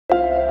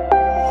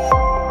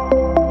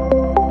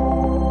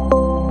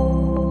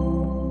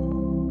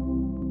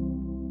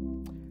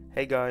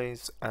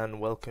guys, and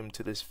welcome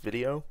to this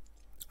video.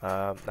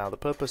 Now the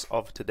purpose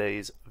of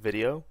today's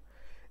video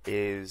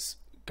is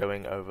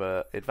going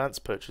over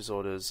advanced purchase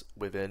orders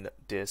within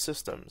Deere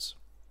Systems.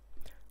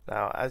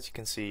 Now as you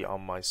can see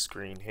on my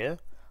screen here,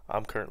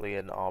 I'm currently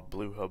in our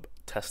BlueHub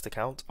test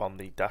account on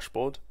the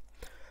dashboard,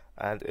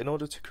 and in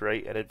order to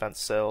create an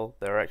advanced sale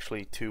there are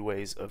actually two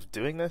ways of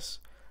doing this.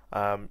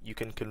 You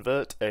can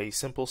convert a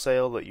simple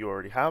sale that you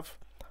already have,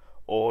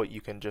 or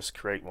you can just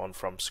create one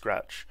from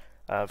scratch.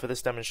 For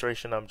this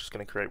demonstration I'm just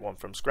going to create one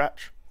from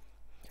scratch.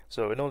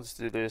 So in order to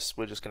do this,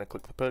 we're just going to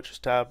click the purchase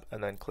tab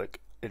and then click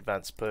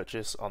advanced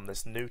purchase on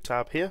this new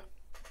tab here.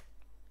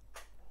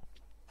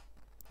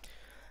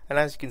 And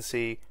as you can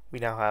see, we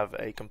now have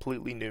a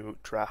completely new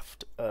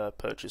draft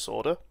purchase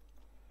order.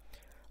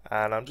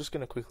 And I'm just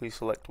going to quickly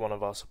select one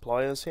of our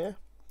suppliers here.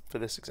 For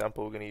this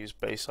example we're going to use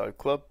Bayside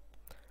Club.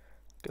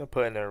 Going to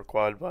put in a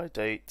required by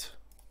date.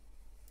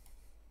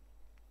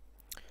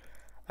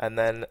 And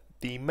then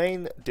the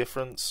main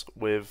difference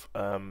with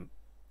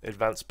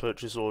advanced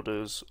purchase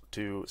orders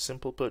to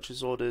simple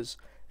purchase orders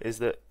is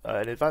that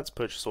an advanced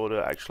purchase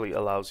order actually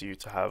allows you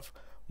to have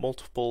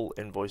multiple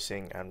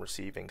invoicing and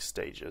receiving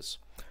stages.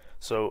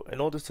 So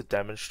in order to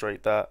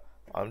demonstrate that,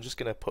 I'm just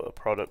going to put a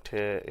product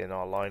here in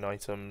our line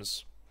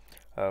items.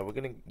 We're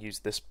going to use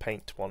this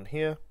paint one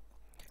here,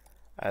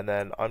 and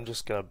then I'm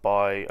just going to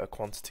buy a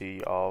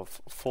quantity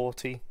of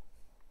 40.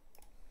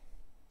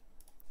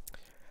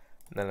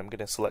 And then I'm going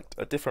to select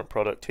a different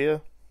product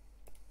here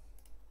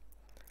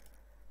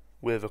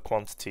with a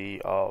quantity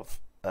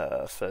of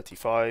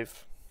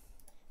 35,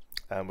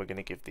 and we're going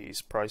to give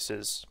these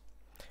prices.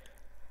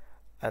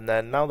 And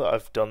then now that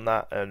I've done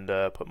that and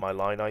put my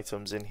line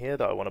items in here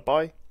that I want to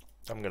buy,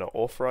 I'm going to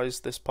authorize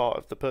this part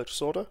of the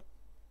purchase order.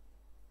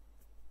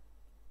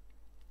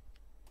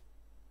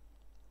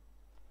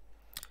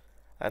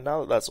 And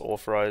now that that's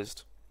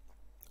authorized,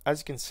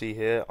 as you can see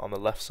here on the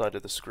left side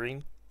of the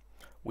screen,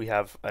 we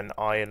have an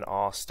I and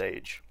R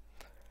stage.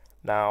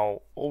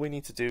 Now all we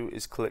need to do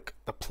is click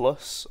the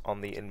plus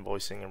on the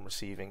invoicing and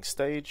receiving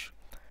stage,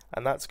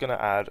 and that's going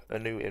to add a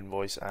new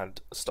invoice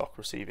and stock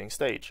receiving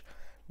stage.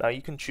 Now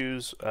you can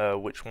choose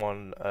which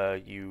one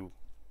you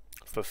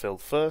fulfill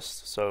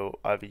first, so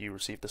either you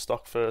receive the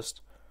stock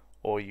first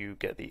or you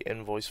get the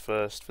invoice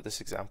first. For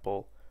this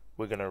example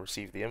we're going to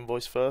receive the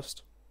invoice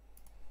first.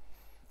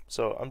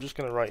 So I'm just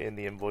going to write in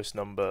the invoice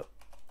number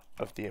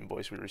of the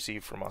invoice we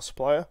received from our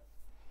supplier.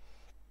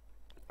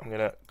 I'm going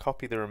to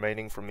copy the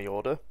remaining from the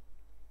order,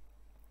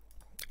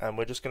 and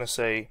we're just going to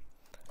say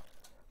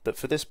that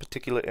for this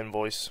particular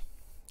invoice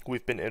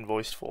we've been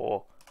invoiced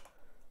for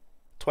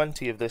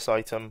 20 of this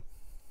item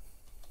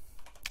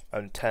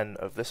and 10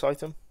 of this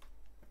item,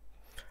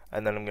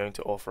 and then I'm going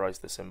to authorize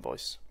this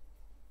invoice.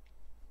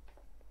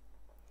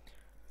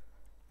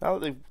 Now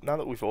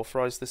that we've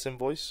authorized this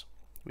invoice,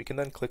 we can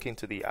then click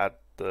into the add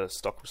the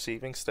stock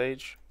receiving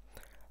stage,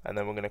 and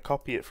then we're going to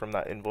copy it from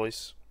that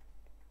invoice.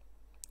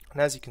 And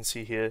as you can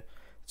see here,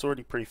 it's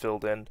already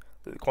pre-filled in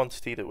that the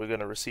quantity that we're going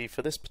to receive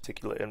for this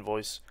particular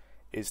invoice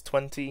is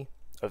 20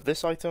 of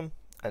this item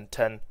and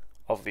 10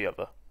 of the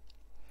other.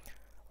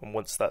 And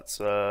once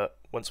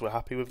we're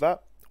happy with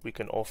that, we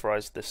can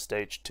authorize this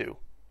stage too.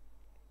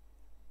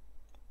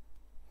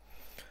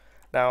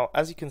 Now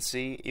as you can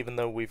see, even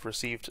though we've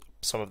received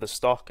some of the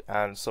stock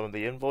and some of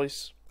the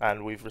invoice,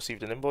 and we've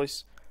received an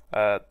invoice,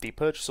 the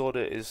purchase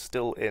order is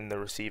still in the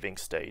receiving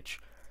stage.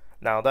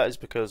 Now that is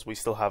because we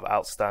still have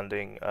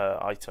outstanding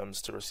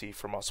items to receive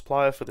from our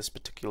supplier for this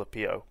particular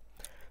PO.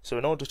 So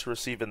in order to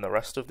receive in the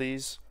rest of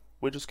these,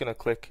 we're just going to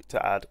click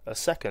to add a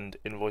second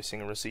invoicing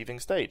and receiving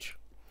stage.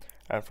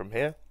 And from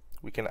here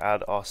we can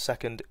add our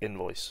second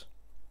invoice.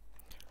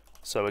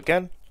 So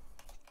again,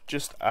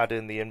 just add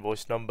in the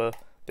invoice number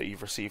that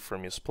you've received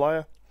from your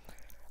supplier,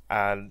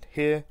 and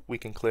here we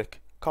can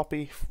click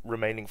copy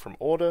remaining from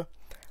order,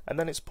 and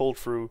then it's pulled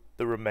through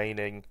the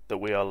remaining that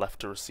we are left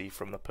to receive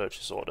from the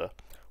purchase order,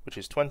 which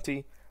is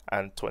 20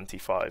 and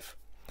 25.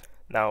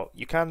 Now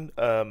you can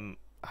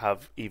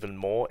have even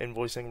more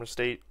invoicing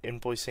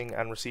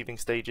and receiving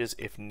stages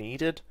if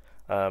needed.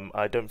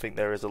 I don't think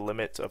there is a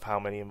limit of how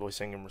many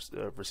invoicing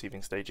and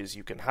receiving stages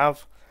you can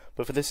have,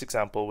 but for this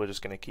example we're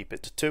just going to keep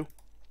it to 2.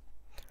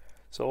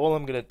 So all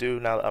I'm going to do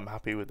now that I'm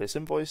happy with this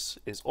invoice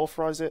is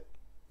authorize it,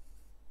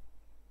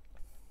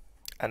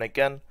 and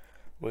again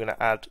we're going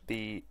to add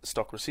the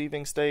stock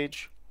receiving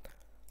stage,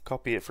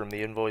 copy it from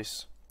the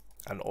invoice,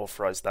 and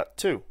authorize that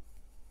too.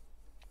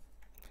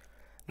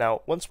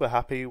 Now once we're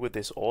happy with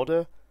this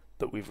order,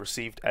 that we've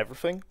received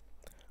everything,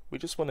 we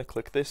just want to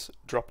click this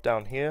drop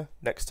down here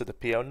next to the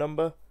PO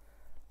number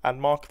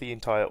and mark the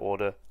entire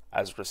order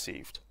as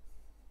received.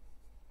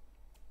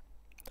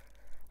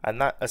 And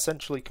that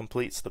essentially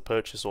completes the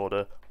purchase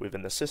order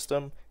within the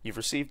system. You've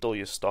received all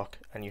your stock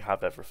and you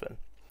have everything.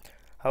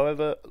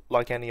 However,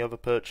 like any other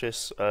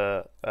purchase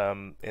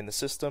in the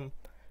system,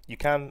 you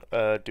can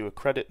do a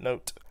credit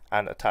note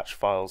and attach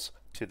files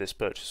to this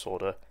purchase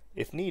order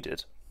if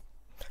needed.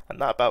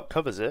 And that about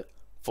covers it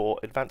for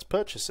advanced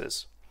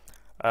purchases.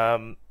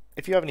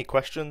 If you have any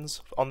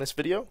questions on this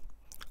video,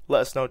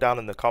 let us know down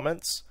in the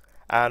comments.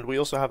 And we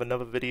also have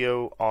another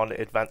video on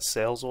advanced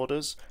sales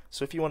orders,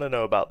 so if you want to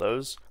know about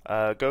those,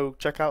 go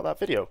check out that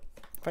video.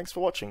 Thanks for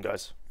watching,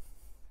 guys.